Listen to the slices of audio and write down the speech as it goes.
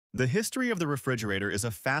The history of the refrigerator is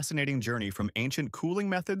a fascinating journey from ancient cooling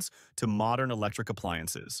methods to modern electric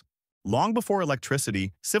appliances. Long before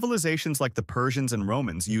electricity, civilizations like the Persians and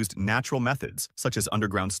Romans used natural methods, such as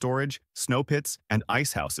underground storage, snow pits, and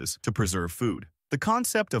ice houses, to preserve food. The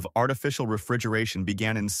concept of artificial refrigeration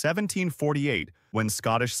began in 1748 when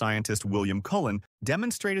Scottish scientist William Cullen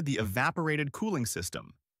demonstrated the evaporated cooling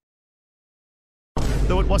system,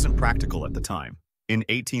 though it wasn't practical at the time. In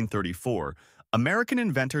 1834, American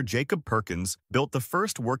inventor Jacob Perkins built the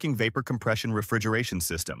first working vapor compression refrigeration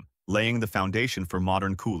system, laying the foundation for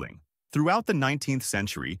modern cooling. Throughout the 19th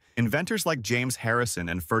century, inventors like James Harrison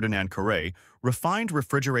and Ferdinand Correa refined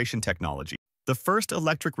refrigeration technology. The first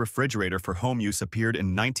electric refrigerator for home use appeared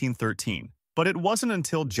in 1913, but it wasn't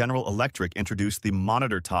until General Electric introduced the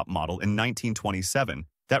monitor top model in 1927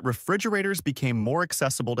 that refrigerators became more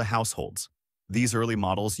accessible to households. These early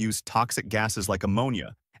models used toxic gases like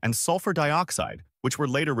ammonia and sulfur dioxide, which were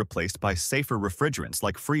later replaced by safer refrigerants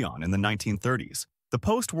like Freon in the 1930s. The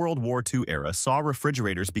post-World War II era saw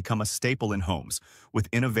refrigerators become a staple in homes, with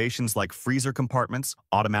innovations like freezer compartments,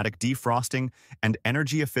 automatic defrosting, and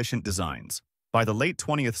energy-efficient designs. By the late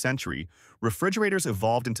 20th century, refrigerators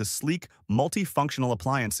evolved into sleek, multifunctional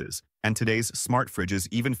appliances, and today's smart fridges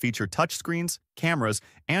even feature touchscreens, cameras,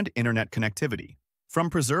 and internet connectivity. From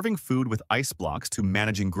preserving food with ice blocks to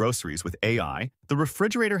managing groceries with AI, the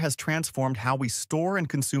refrigerator has transformed how we store and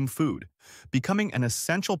consume food, becoming an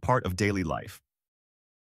essential part of daily life.